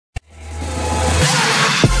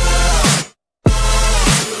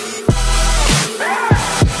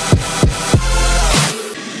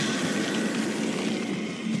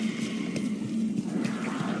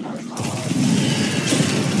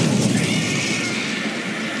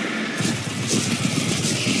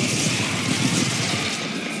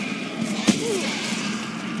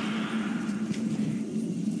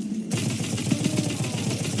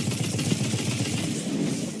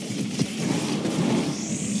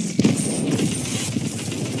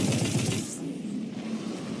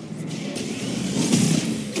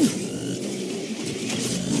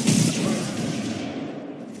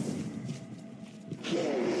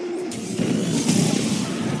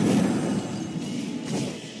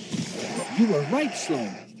You were right,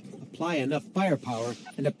 Sloan. Apply enough firepower,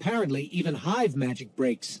 and apparently even hive magic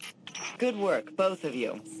breaks. Good work, both of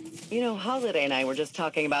you. You know, Holiday and I were just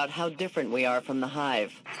talking about how different we are from the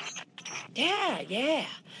hive. Yeah.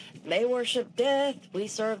 They worship death, we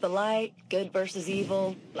serve the light, good versus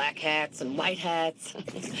evil, black hats and white hats.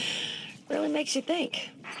 Really makes you think.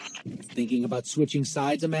 Thinking about switching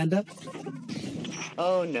sides, Amanda?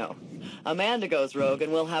 Oh no. Amanda goes rogue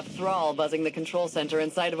and we'll have Thrall buzzing the control center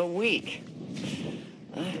inside of a week.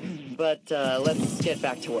 But let's get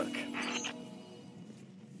back to work.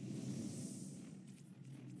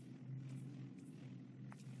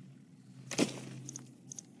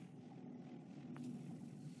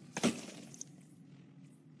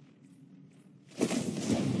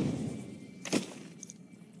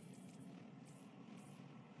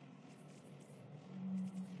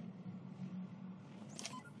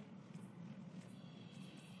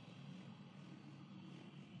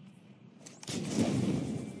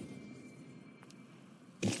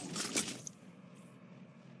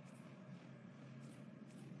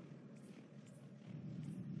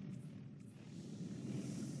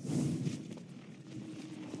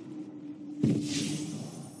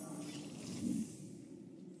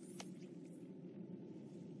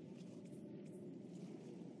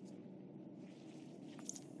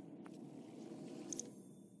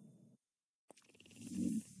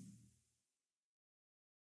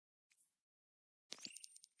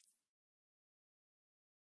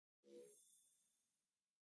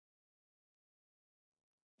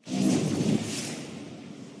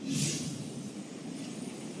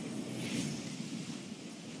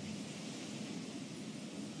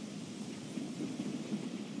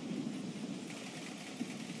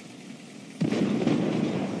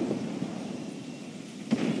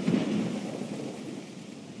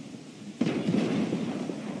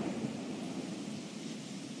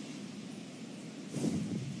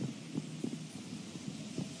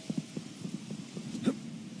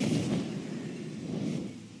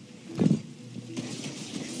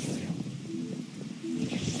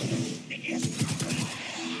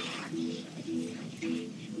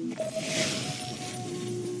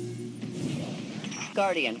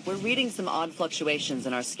 Guardian, we're reading some odd fluctuations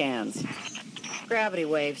in our scans. Gravity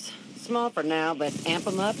waves. Small for now, but amp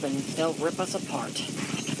them up and they'll rip us apart.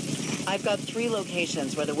 I've got 3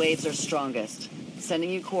 locations where the waves are strongest. Sending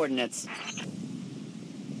you coordinates.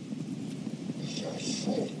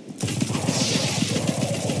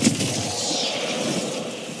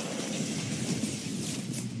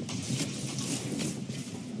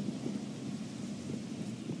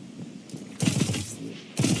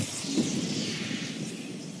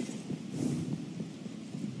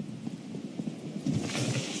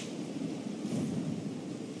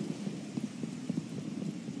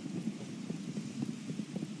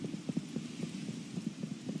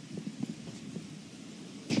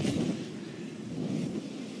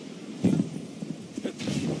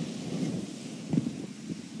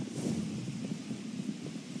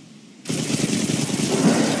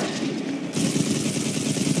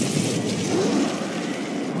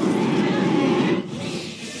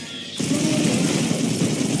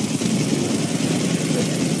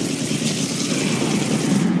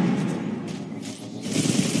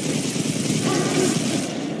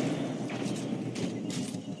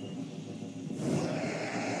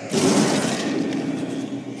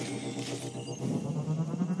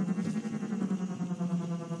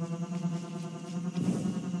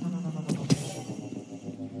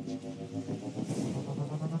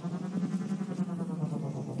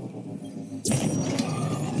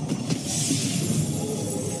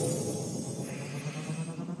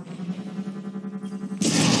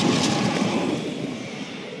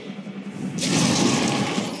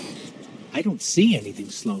 I don't see anything,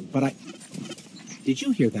 Sloan, but Did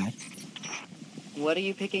you hear that? What are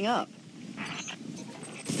you picking up?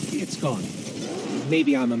 It's gone.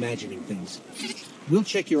 Maybe I'm imagining things. We'll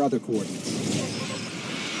check your other coordinates.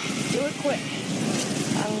 Do it quick.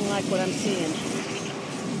 I don't like what I'm seeing.